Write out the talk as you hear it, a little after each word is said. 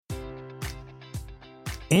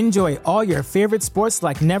Enjoy all your favorite sports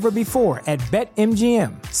like never before at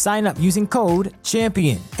BetMGM. Sign up using code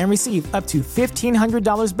CHAMPION and receive up to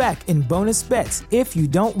 $1,500 back in bonus bets if you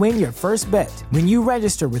don't win your first bet. When you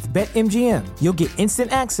register with BetMGM, you'll get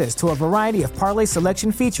instant access to a variety of parlay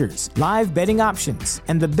selection features, live betting options,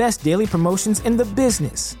 and the best daily promotions in the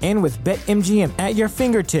business. And with BetMGM at your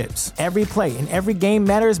fingertips, every play and every game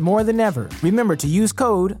matters more than ever. Remember to use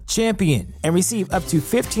code CHAMPION and receive up to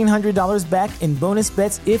 $1,500 back in bonus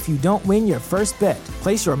bets if you don't win your first bet.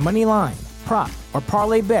 Place your money line, prop, or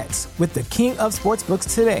parlay bets with the king of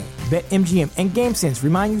sportsbooks today. BetMGM and GameSense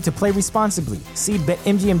remind you to play responsibly. See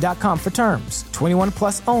BetMGM.com for terms. 21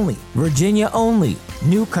 plus only. Virginia only.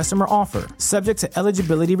 New customer offer. Subject to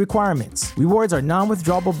eligibility requirements. Rewards are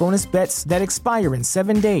non-withdrawable bonus bets that expire in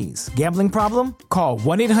 7 days. Gambling problem? Call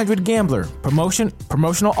 1-800-GAMBLER.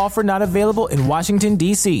 Promotional offer not available in Washington,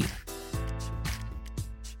 D.C.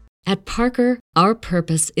 At Parker, our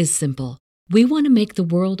purpose is simple. We want to make the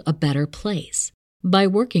world a better place by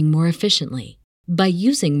working more efficiently, by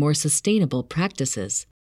using more sustainable practices,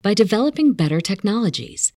 by developing better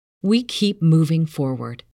technologies. We keep moving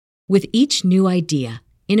forward. With each new idea,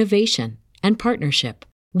 innovation, and partnership,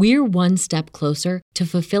 we're one step closer to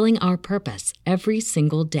fulfilling our purpose every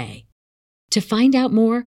single day. To find out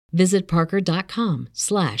more, visit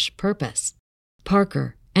parker.com/purpose.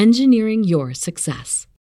 Parker, engineering your success.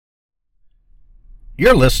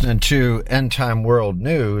 You're listening to End Time World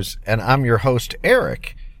News, and I'm your host,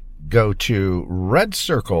 Eric. Go to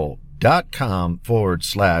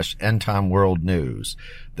redcircle.com/End Time World News.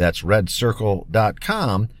 That's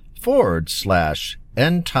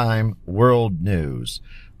redcircle.com/End Time World News.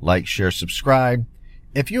 Like, share, subscribe.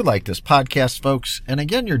 If you like this podcast, folks, and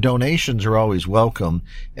again, your donations are always welcome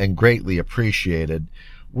and greatly appreciated.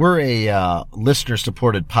 We're a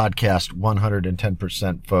listener-supported podcast,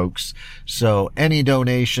 110%, folks. So any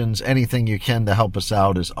donations, anything you can to help us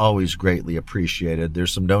out is always greatly appreciated.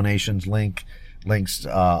 There's some donations links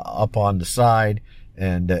up on the side.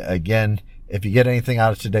 And again, if you get anything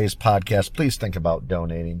out of today's podcast, please think about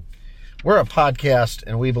donating. We're a podcast,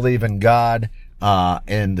 and we believe in God,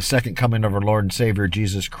 and the second coming of our Lord and Savior,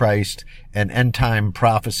 Jesus Christ, and end-time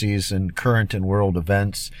prophecies and current and world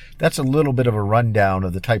events. That's a little bit of a rundown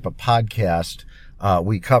of the type of podcast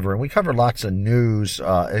we cover. And we cover lots of news,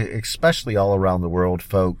 especially all around the world,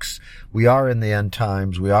 folks. We are in the end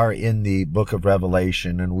times. We are in the book of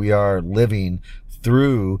Revelation, and we are living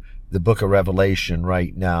through the book of Revelation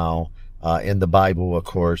right now in the Bible, of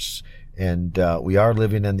course. And we are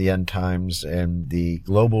living in the end times, and the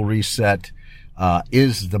global reset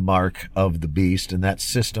is the mark of the beast, and that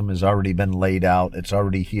system has already been laid out. It's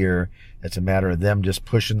already here. It's a matter of them just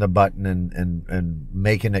pushing the button and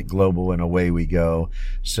making it global, and away we go.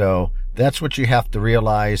 So that's what you have to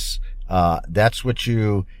realize. That's what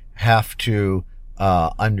you have to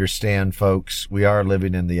understand, folks. We are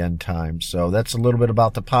living in the end times. So that's a little bit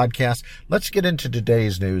about the podcast. Let's get into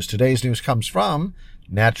today's news. Today's news comes from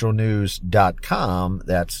naturalnews.com.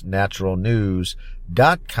 That's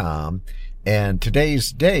naturalnews.com. And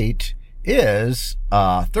today's date is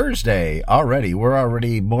Thursday already. We're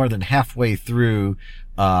already more than halfway through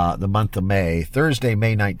the month of May. Thursday,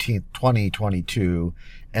 May 19th, 2022.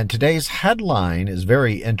 And today's headline is a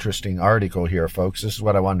very interesting article here, folks. This is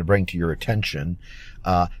what I wanted to bring to your attention.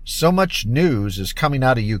 So much news is coming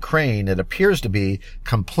out of Ukraine, it appears to be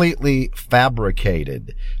completely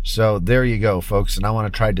fabricated. So there you go, folks. And I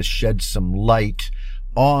want to try to shed some light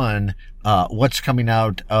on what's coming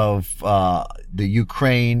out of the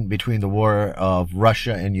Ukraine, between the war of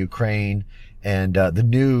Russia and Ukraine, and the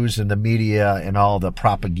news and the media and all the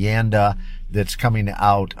propaganda that's coming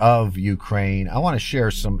out of Ukraine. I want to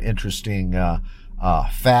share some interesting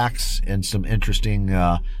facts and some interesting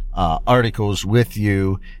articles with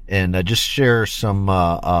you, and just share some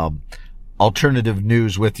alternative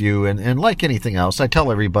news with you. And like anything else, I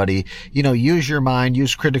tell everybody, use your mind,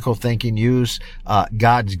 use critical thinking, use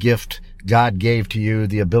God's gift God gave to you,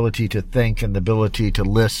 the ability to think and the ability to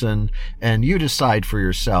listen, and you decide for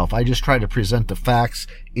yourself. I just try to present the facts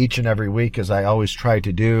each and every week, as I always try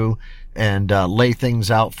to do, and lay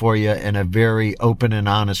things out for you in a very open and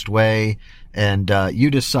honest way. And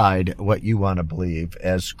you decide what you want to believe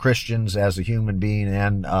as Christians, as a human being,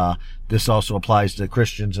 and this also applies to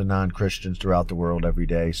Christians and non-Christians throughout the world every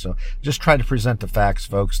day. So just try to present the facts,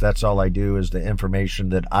 folks. That's all I do, is the information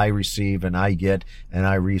that I receive and I get and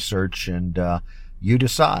I research, and you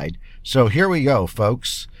decide. So here we go,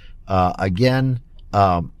 folks. Again,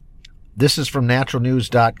 this is from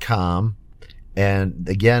naturalnews.com. And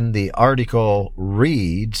again, the article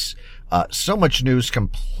reads, So much news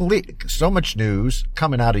coming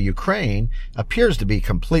out of Ukraine appears to be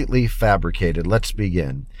completely fabricated. Let's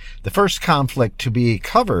begin. The first conflict to be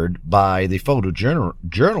covered by the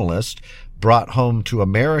photojournalist brought home to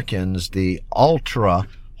Americans the ultra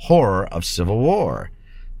horror of civil war.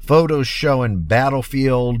 Photos showing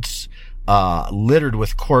battlefields littered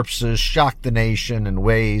with corpses shocked the nation in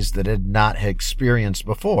ways that it had not experienced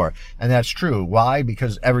before. And that's true. Why?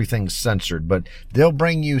 Because everything's censored. But they'll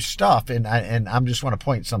bring you stuff, and I just want to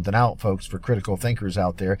point something out, folks, for critical thinkers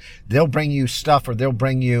out there. They'll bring you stuff, or they'll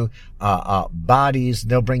bring you bodies.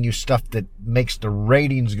 They'll bring you stuff that makes the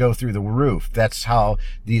ratings go through the roof. That's how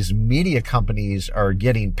these media companies are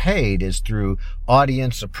getting paid, is through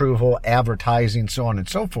audience approval, advertising, so on and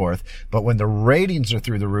so forth. But when the ratings are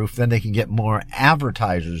through the roof, then they can get more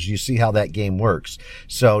advertisers. You see how that game works.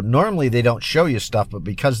 So normally they don't show you stuff, but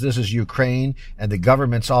because this is Ukraine and the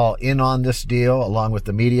government's all in on this deal along with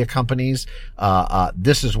the media companies,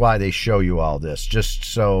 this is why they show you all this, just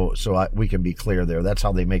so we can be clear there. That's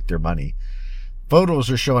how they make their money.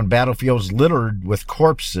 Photos are showing battlefields littered with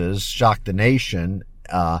corpses shocked the nation,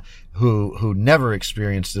 who never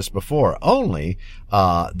experienced this before. Only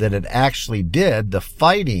that it actually did. The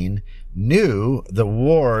fighting knew the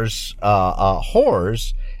war's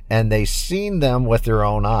horrors, and they seen them with their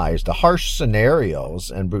own eyes. The harsh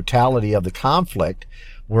scenarios and brutality of the conflict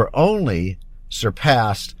were only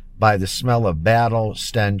surpassed by the smell of battle,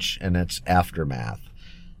 stench, and its aftermath.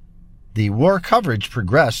 The war coverage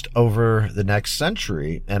progressed over the next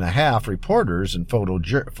century and a half. Reporters and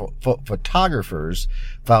photographers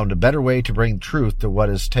found a better way to bring truth to what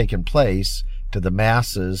has taken place to the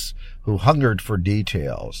masses who hungered for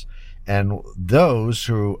details. And those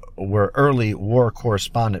who were early war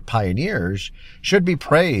correspondent pioneers should be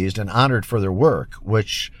praised and honored for their work,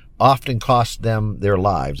 which often cost them their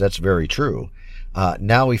lives. That's very true.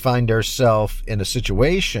 Now we find ourselves in a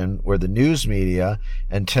situation where the news media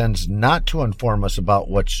intends not to inform us about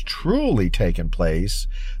what's truly taken place,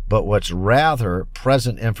 but what's rather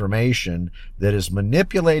present information that is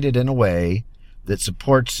manipulated in a way that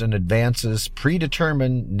supports and advances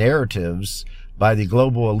predetermined narratives by the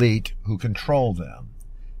global elite who control them.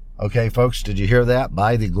 Okay, folks, did you hear that?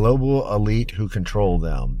 By the global elite who control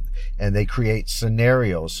them. And they create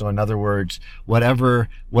scenarios. So in other words, whatever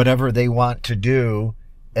they want to do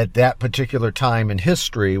at that particular time in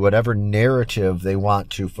history, whatever narrative they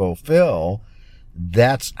want to fulfill,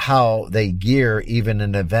 that's how they gear even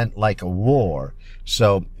an event like a war.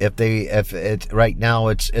 So if it's right now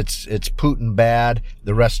it's Putin bad,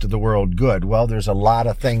 the rest of the world good. Well, there's a lot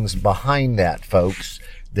of things behind that, folks,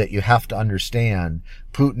 that you have to understand.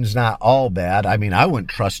 Putin's not all bad. I mean, I wouldn't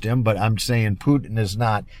trust him, but I'm saying Putin is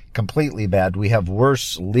not completely bad. We have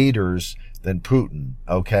worse leaders than Putin.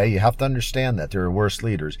 Okay. You have to understand that there are worse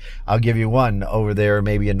leaders. I'll give you one over there,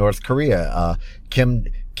 maybe in North Korea. Kim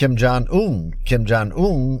Jong-un. Kim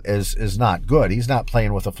Jong-un is not good. He's not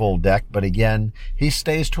playing with a full deck, but again, he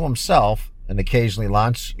stays to himself and occasionally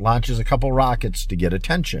launches a couple rockets to get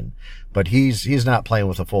attention. But he's not playing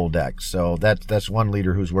with a full deck. So that's one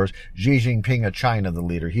leader who's worse. Xi Jinping of China, the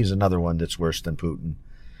leader, he's another one that's worse than Putin.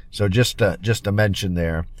 So just to mention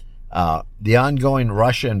there, the ongoing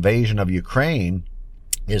Russia invasion of Ukraine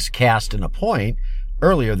is cast in a point.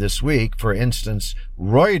 Earlier this week, for instance,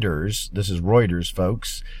 Reuters, this is Reuters,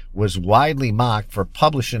 folks, was widely mocked for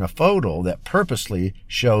publishing a photo that purposely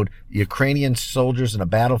showed Ukrainian soldiers in a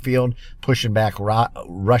battlefield pushing back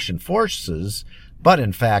Russian forces, but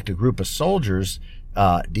in fact, a group of soldiers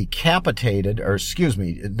depicted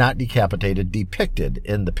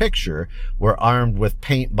in the picture were armed with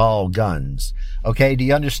paintball guns. Okay, do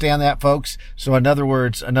you understand that, folks? So in other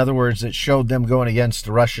words, it showed them going against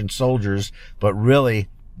the Russian soldiers, but really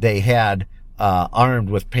they had armed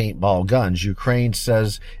with paintball guns. Ukraine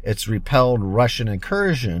says it's repelled Russian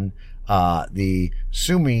incursion. The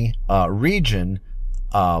Sumy region,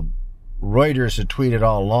 Reuters had tweeted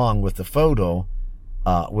all along with the photo,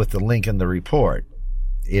 with the link in the report.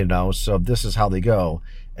 So this is how they go.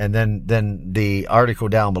 And then the article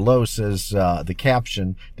down below says, the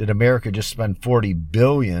caption, did America just spend $40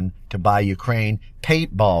 billion to buy Ukraine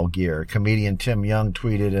paintball gear? Comedian Tim Young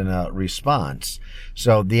tweeted in a response.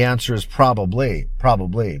 So the answer is probably.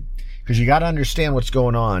 Because you got to understand what's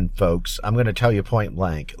going on, folks. I'm going to tell you point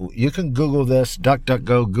blank. You can Google this,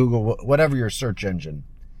 DuckDuckGo, Google, whatever your search engine.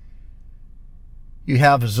 You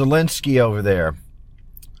have Zelensky over there.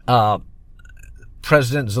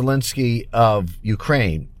 President Zelensky of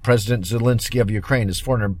Ukraine. President Zelensky of Ukraine, his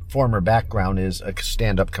former background is a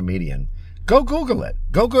stand-up comedian. Go Google it.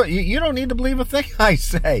 You don't need to believe a thing I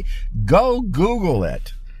say. Go Google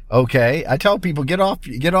it. Okay, I tell people get off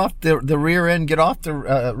the rear end, get off the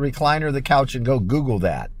recliner of the couch, and go Google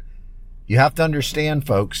that. You have to understand,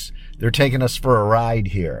 folks. They're taking us for a ride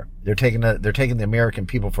here. They're taking the American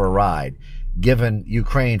people for a ride, giving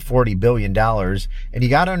Ukraine $40 billion. And you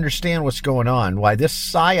got to understand what's going on. Why this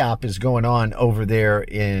psyop is going on over there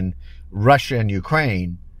in Russia and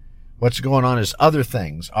Ukraine. What's going on is other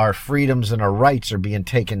things. Our freedoms and our rights are being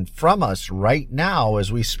taken from us right now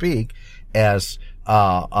as we speak, as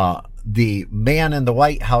the man in the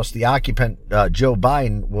White House, the occupant, Joe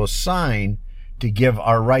Biden, will sign to give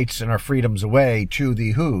our rights and our freedoms away to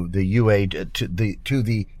the WHO, to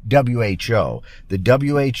the WHO. The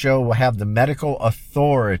WHO will have the medical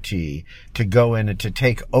authority to go in and to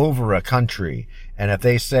take over a country. And if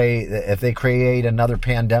they create another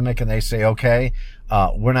pandemic and they say, okay,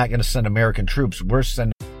 we're not going to send American troops, we're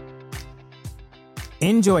sending.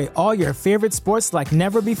 Enjoy all your favorite sports like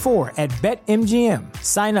never before at BetMGM.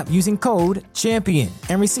 Sign up using code CHAMPION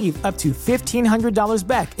and receive up to $1,500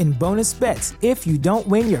 back in bonus bets if you don't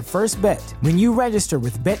win your first bet. When you register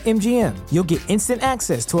with BetMGM, you'll get instant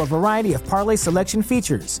access to a variety of parlay selection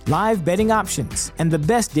features, live betting options, and the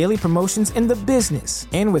best daily promotions in the business.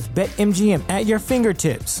 And with BetMGM at your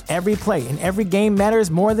fingertips, every play and every game matters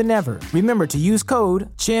more than ever. Remember to use code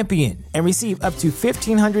CHAMPION and receive up to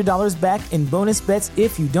 $1,500 back in bonus bets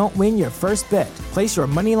if you don't win your first bet. Place your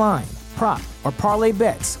money line, prop, or parlay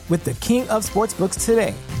bets with the king of sportsbooks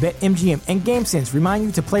today. BetMGM and GameSense remind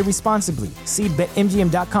you to play responsibly. See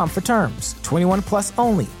BetMGM.com for terms. 21 plus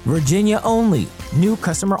only. Virginia only. New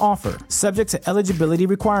customer offer. Subject to eligibility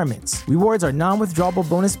requirements. Rewards are non-withdrawable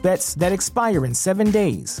bonus bets that expire in 7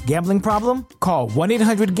 days. Gambling problem? Call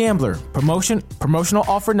 1-800-GAMBLER. Promotional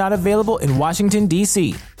offer not available in Washington,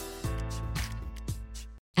 D.C.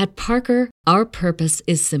 At Parker, our purpose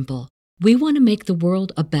is simple. We want to make the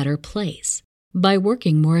world a better place by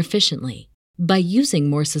working more efficiently, by using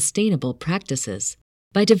more sustainable practices,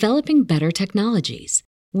 by developing better technologies.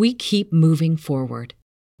 We keep moving forward.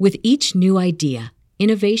 With each new idea,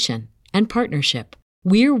 innovation, and partnership,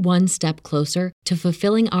 we're one step closer to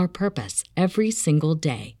fulfilling our purpose every single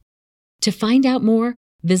day. To find out more,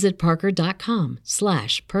 visit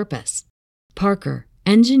parker.com/purpose. Parker,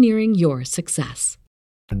 engineering your success.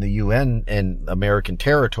 In the UN and American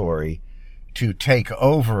territory to take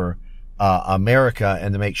over America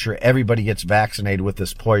and to make sure everybody gets vaccinated with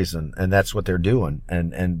this poison. And that's what they're doing.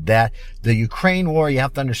 And that the Ukraine war, you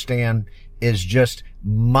have to understand, is just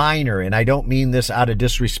minor. And I don't mean this out of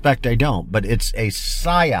disrespect. I don't, but it's a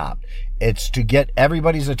psyop. It's to get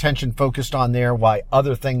everybody's attention focused on there while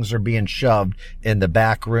other things are being shoved in the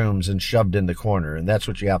back rooms and shoved in the corner. And that's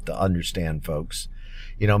what you have to understand, folks.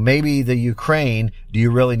 You know, maybe the Ukraine, do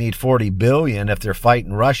you really need $40 billion if they're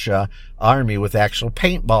fighting Russia army with actual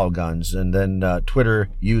paintball guns? And then Twitter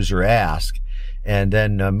user asked. And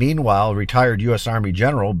then meanwhile, retired U.S. Army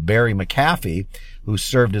General Barry McAfee, who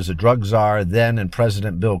served as a drug czar then in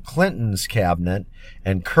President Bill Clinton's cabinet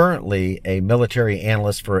and currently a military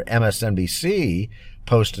analyst for MSNBC,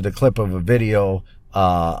 posted a clip of a video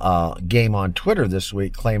game on Twitter this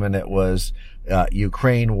week claiming it was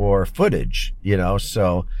Ukraine war footage, you know.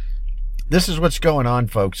 So this is what's going on,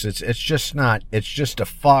 folks. It's just a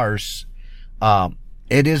farce.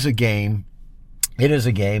 It is a game.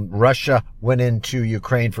 Russia went into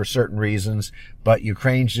Ukraine for certain reasons, but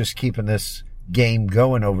Ukraine's just keeping this game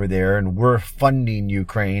going over there, and we're funding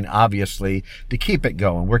Ukraine, obviously, to keep it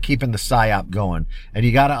going. We're keeping the psyop going. And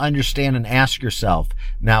you got to understand and ask yourself,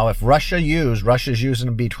 now, if Russia's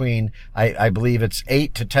using between, I believe it's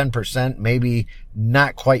 8 to 10%, maybe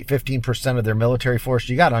not quite 15% of their military force.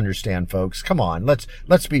 You got to understand, folks. Come on,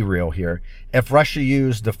 let's be real here. If Russia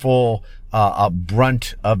used the full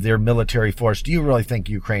brunt of their military force, do you really think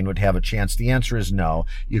Ukraine would have a chance? The answer is no.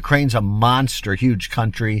 Ukraine's a monster, huge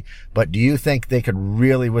country, but do you think they could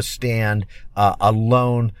really withstand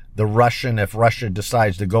alone the Russian, if Russia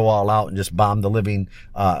decides to go all out and just bomb the living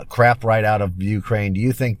crap right out of Ukraine? Do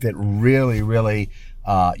you think that really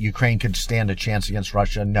Ukraine could stand a chance against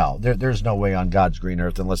Russia? No, there's no way on God's green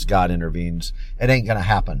earth unless God intervenes. It ain't going to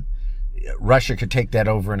happen. Russia could take that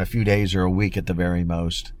over in a few days or a week at the very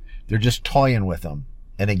most. They're just toying with them.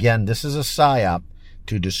 And again, this is a psyop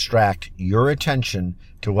to distract your attention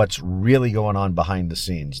to what's really going on behind the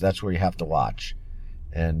scenes. That's where you have to watch.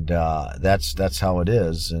 And that's how it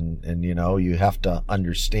is. And you know, you have to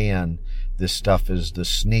understand this stuff is the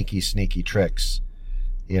sneaky tricks,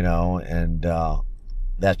 you know, and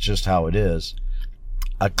that's just how it is.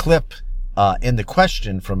 A clip in the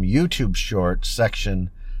question from YouTube short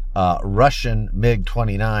section, Russian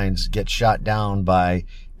MiG-29s get shot down by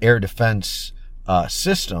air defense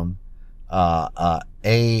system. ARMA,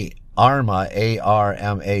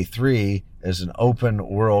 ARMA3, is an open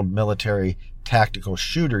world military tactical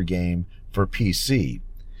shooter game for PC.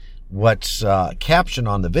 What's captioned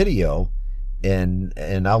on the video,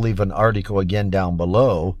 and I'll leave an article again down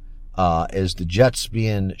below, is the jets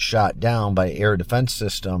being shot down by air defense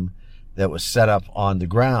system that was set up on the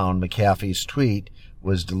ground. McAfee's tweet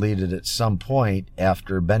was deleted at some point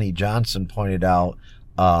after Benny Johnson pointed out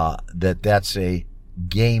that that's a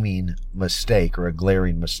gaming mistake or a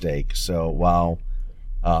glaring mistake. So while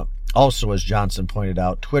also, as Johnson pointed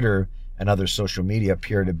out, Twitter and other social media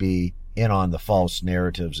appear to be in on the false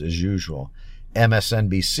narratives as usual.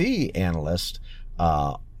 MSNBC analyst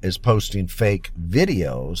is posting fake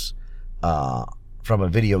videos from a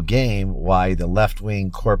video game, why the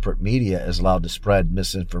left-wing corporate media is allowed to spread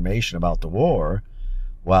misinformation about the war,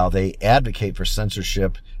 while they advocate for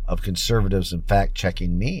censorship of conservatives and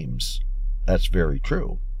fact-checking memes. That's very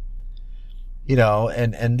true. You know,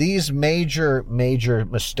 and these major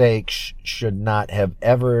mistakes should not have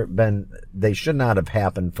ever been, they should not have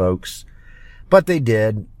happened, folks. But they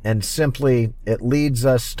did, and simply it leads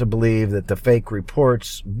us to believe that the fake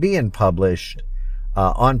reports being published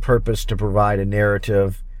on purpose to provide a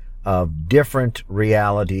narrative of different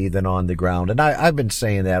reality than on the ground. And I've been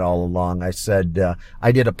saying that all along. I said,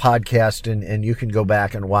 I did a podcast, and you can go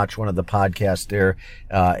back and watch one of the podcasts there.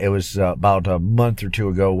 It was about a month or two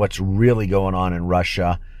ago, what's really going on in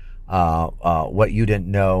Russia, what you didn't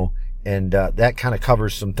know. And that kind of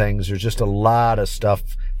covers some things. There's just a lot of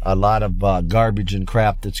stuff, a lot of garbage and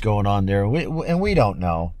crap that's going on there. And we don't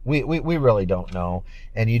know. We really don't know.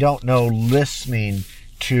 And you don't know listening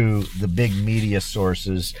to the big media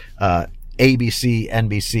sources, ABC,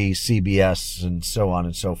 NBC, CBS, and so on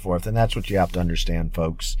and so forth. And that's what you have to understand,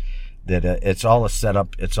 folks, that it's all a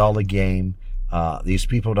setup. It's all a game. These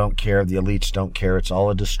people don't care. The elites don't care. It's all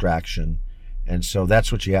a distraction. And so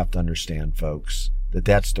that's what you have to understand, folks, that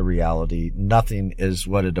that's the reality. Nothing is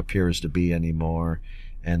what it appears to be anymore.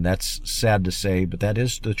 And that's sad to say, but that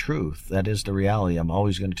is the truth. That is the reality. I'm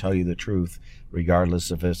always going to tell you the truth,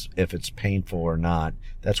 regardless if it's painful or not.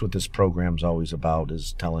 That's what this program's always about,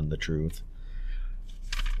 is telling the truth.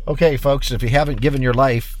 Okay, folks, if you haven't given your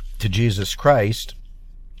life to Jesus Christ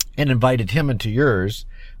and invited him into yours,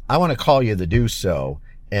 I want to call you to do so.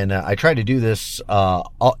 And I try to do this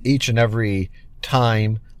each and every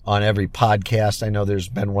time on every podcast. I know there's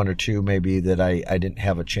been one or two maybe that I didn't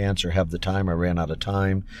have a chance or have the time. I ran out of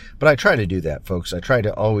time. But I try to do that, folks. I try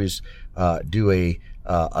to always do a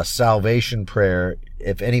salvation prayer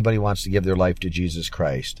if anybody wants to give their life to Jesus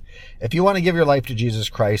Christ. If you want to give your life to Jesus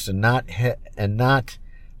Christ and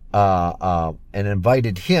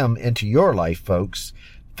invited him into your life, folks,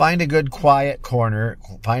 find a good quiet corner,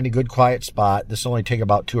 find a good quiet spot. This will only take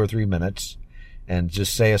about 2 or 3 minutes, and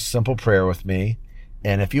just say a simple prayer with me.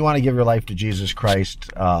 And if you want to give your life to Jesus Christ,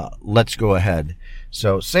 let's go ahead.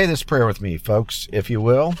 So say this prayer with me, folks, if you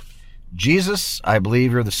will. Jesus, I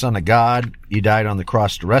believe you're the Son of God. You died on the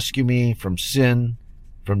cross to rescue me from sin,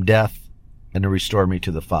 from death, and to restore me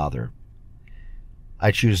to the Father. I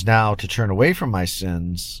choose now to turn away from my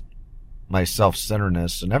sins, my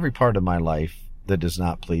self-centeredness, and every part of my life that does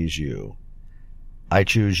not please you. I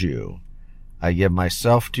choose you. I give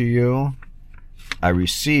myself to you. I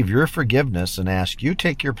receive your forgiveness and ask you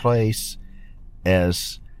take your place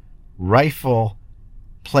as rightful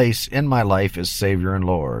place in my life as Savior and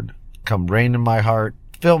Lord. Come reign in my heart,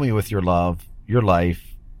 fill me with your love, your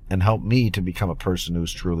life, and help me to become a person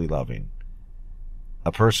who's truly loving.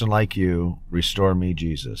 A person like you, restore me,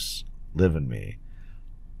 Jesus. Live in me.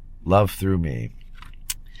 Love through me.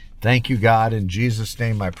 Thank you, God. In Jesus'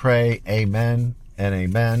 name I pray. Amen and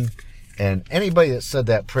amen. And anybody that said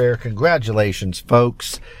that prayer, congratulations,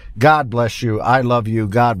 folks. God bless you. I love you.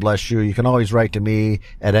 God bless you. You can always write to me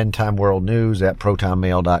at endtimeworldnews at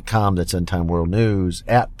protonmail.com. That's endtimeworldnews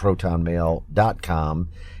at protonmail.com.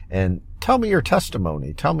 And tell me your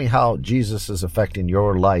testimony. Tell me how Jesus is affecting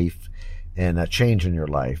your life and changing your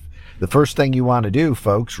life. The first thing you want to do,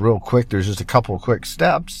 folks, real quick, there's just a couple of quick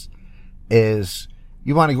steps, is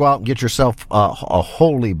you want to go out and get yourself a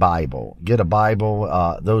Holy Bible. Get a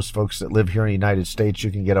Bible. Those folks that live here in the United States, you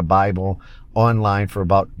can get a Bible online for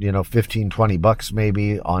about, $15-20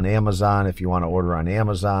 maybe on Amazon if you want to order on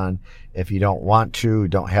Amazon. If you don't want to,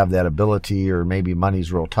 don't have that ability, or maybe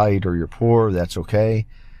money's real tight or you're poor, that's okay.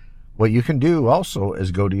 What you can do also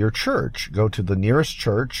is go to your church. Go to the nearest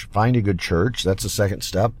church. Find a good church. That's the second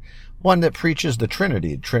step. One that preaches the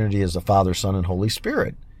Trinity. Trinity is the Father, Son, and Holy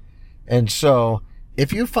Spirit. And so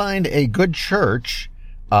if you find a good church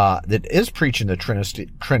that is preaching the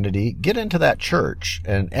Trinity, get into that church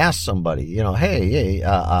and ask somebody, hey,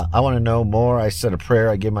 I want to know more. I said a prayer.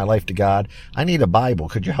 I give my life to God. I need a Bible.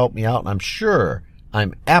 Could you help me out? And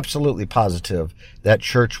I'm absolutely positive that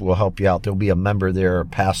church will help you out. There'll be a member there, a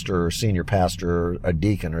pastor or senior pastor, or a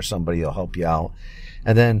deacon or somebody will help you out.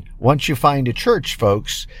 And then once you find a church,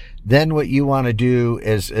 folks, then what you want to do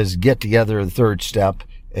is get together. The third step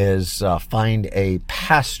is find a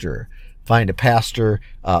pastor. Find a pastor,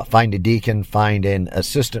 find a deacon, find an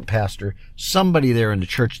assistant pastor, somebody there in the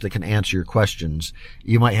church that can answer your questions.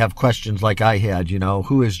 You might have questions like I had,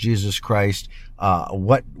 who is Jesus Christ?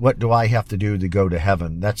 What do I have to do to go to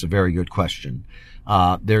heaven? That's a very good question.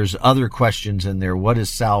 There's other questions in there. What is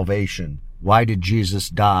salvation? Why did Jesus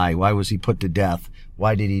die? Why was he put to death?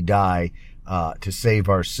 Why did he die? To save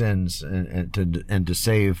our sins and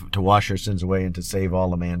to wash our sins away and to save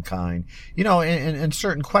all of mankind. And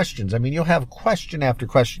certain questions. I mean, you'll have question after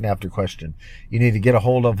question after question. You need to get a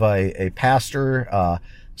hold of a pastor,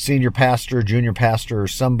 senior pastor, junior pastor, or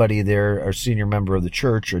somebody there, or senior member of the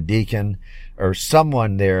church, or deacon, or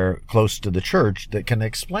someone there close to the church that can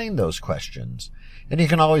explain those questions. And you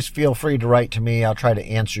can always feel free to write to me. I'll try to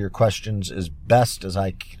answer your questions as best as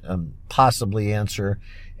I can possibly answer.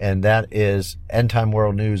 And that is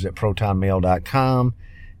endtimeworldnews@protonmail.com,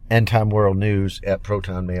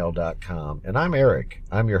 endtimeworldnews@protonmail.com. And I'm Eric.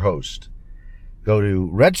 I'm your host. Go to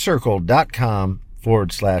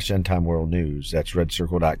redcircle.com/endtimeworldnews. That's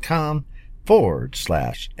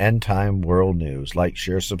redcircle.com/endtimeworldnews. Like,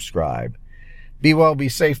 share, subscribe. Be well, be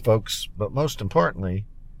safe, folks. But most importantly,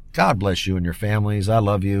 God bless you and your families. I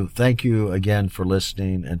love you. Thank you again for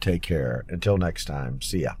listening, and take care. Until next time,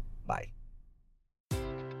 see ya. Bye.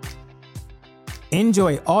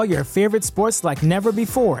 Enjoy all your favorite sports like never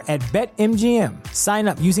before at BetMGM. Sign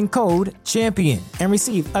up using code CHAMPION and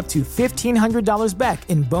receive up to $1,500 back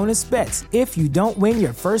in bonus bets if you don't win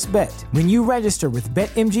your first bet. When you register with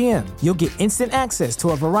BetMGM, you'll get instant access to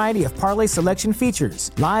a variety of parlay selection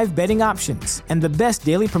features, live betting options, and the best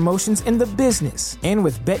daily promotions in the business. And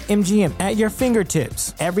with BetMGM at your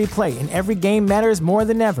fingertips, every play and every game matters more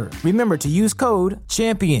than ever. Remember to use code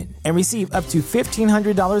CHAMPION and receive up to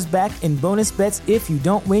 $1,500 back in bonus bets if you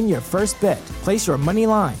don't win your first bet. Place your money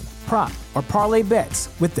line, prop, or parlay bets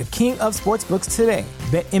with the king of sportsbooks today.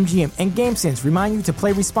 BetMGM and GameSense remind you to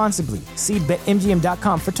play responsibly. See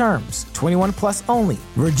BetMGM.com for terms. 21 plus only.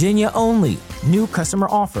 Virginia only. New customer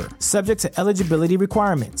offer. Subject to eligibility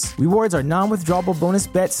requirements. Rewards are non-withdrawable bonus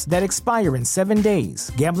bets that expire in 7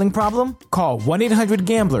 days. Gambling problem? Call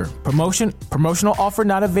 1-800-GAMBLER. Promotional offer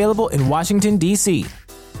not available in Washington, D.C.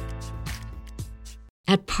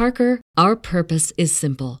 At Parker, our purpose is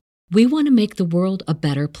simple. We want to make the world a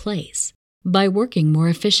better place by working more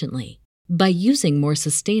efficiently, by using more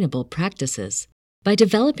sustainable practices, by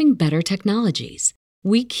developing better technologies.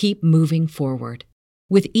 We keep moving forward.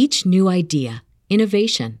 With each new idea,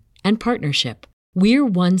 innovation, and partnership, we're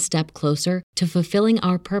one step closer to fulfilling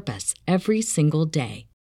our purpose every single day.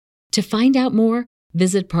 To find out more,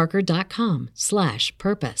 visit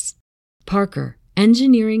parker.com/purpose. Parker,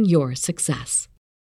 engineering your success.